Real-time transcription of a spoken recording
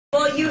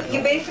Well,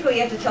 you basically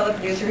have to tell the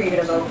producer who you're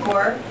going to vote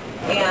for,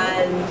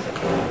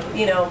 and,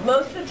 you know,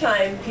 most of the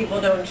time people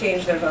don't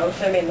change their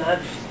votes. I mean,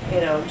 that's, you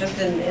know, just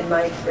in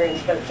my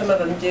experience, but some of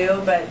them do.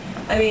 But,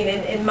 I mean,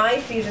 in my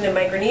season in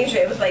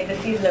Micronesia, it was like the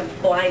season of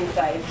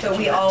blindsides, so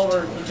we all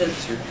were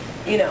just,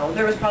 you know,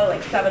 there was probably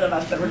like 7 of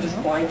us that were just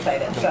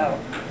blindsided, so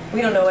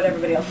we don't know what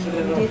everybody else is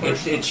going to vote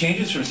for. It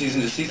changes from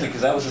season to season,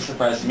 because that was a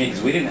surprise to me,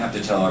 because we didn't have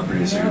to tell our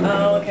producer who we were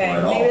Oh, going to vote for okay.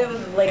 at all. Maybe it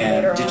was like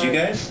later on. Did you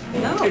guys?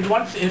 No. It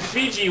once in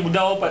Fiji,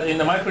 no, but in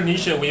the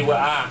Micronesia we were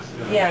asked,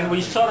 Yeah. and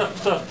we sort of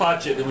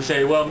fudge it. We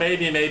say, well,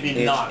 maybe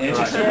not.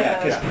 Interesting, Right?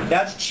 yeah, because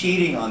that's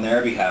cheating on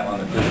their behalf, on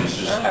the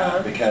producer's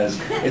behalf, because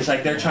it's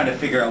like they're trying to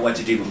figure out what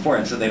to do before,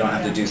 and so they don't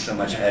have to do so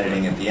much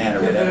editing at the end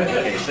or whatever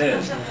the case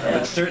is.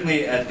 But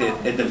certainly at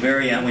the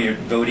very end, when you're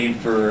voting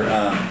for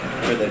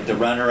the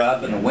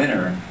runner-up and the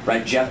winner,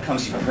 right? Jeff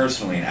comes to you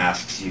personally and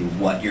asks you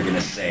what you're going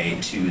to say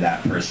to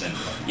that person.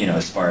 You know,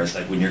 as far as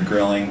like when you're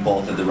grilling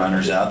both of the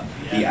runners-up,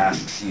 he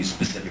asks you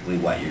specifically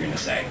what you're going to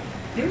say.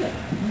 Yeah.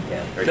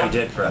 Or he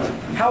did for us.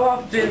 How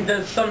often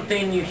does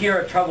something you hear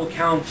at tribal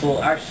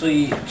council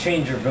actually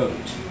change your vote?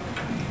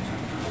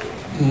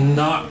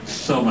 Not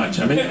so much.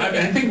 I mean,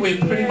 I think we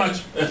pretty much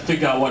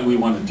figure out what we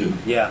want to do.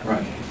 Yeah.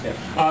 Right.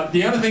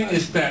 The other thing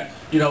is that,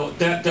 you know,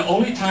 that the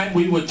only time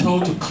we were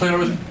told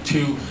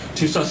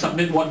to sort of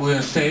submit what we were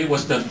going to say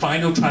was the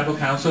final tribal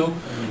council,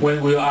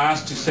 when we were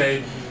asked to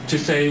say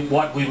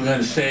what we were going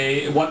to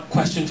say, what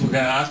questions we were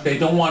going to ask. They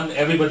don't want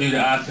everybody to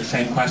ask the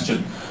same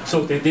question,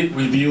 so they did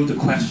review the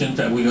questions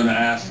that we're going to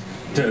ask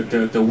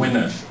the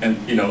winners, and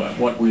you know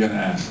what we're going to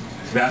ask.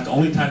 So that's the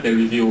only time they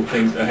review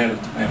things ahead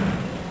of time.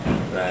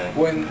 Right.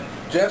 When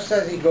Jeff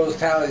says he goes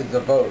tally the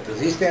vote, does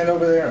he stand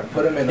over there and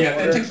put them in Yeah,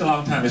 order? it takes a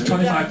long time. It's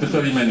 25 to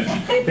 30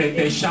 minutes.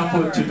 They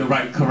shuffle it to the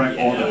correct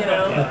order. You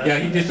know? Yeah,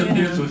 he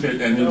disappears with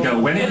it, and you go,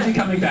 when is he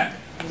coming back?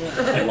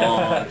 A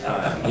long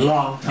time. A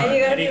long time. And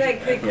you got to be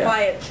like pretty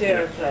quiet too.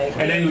 It's like,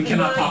 And then we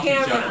cannot talk to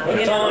each camera, other.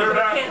 you know, you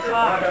can't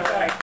talk.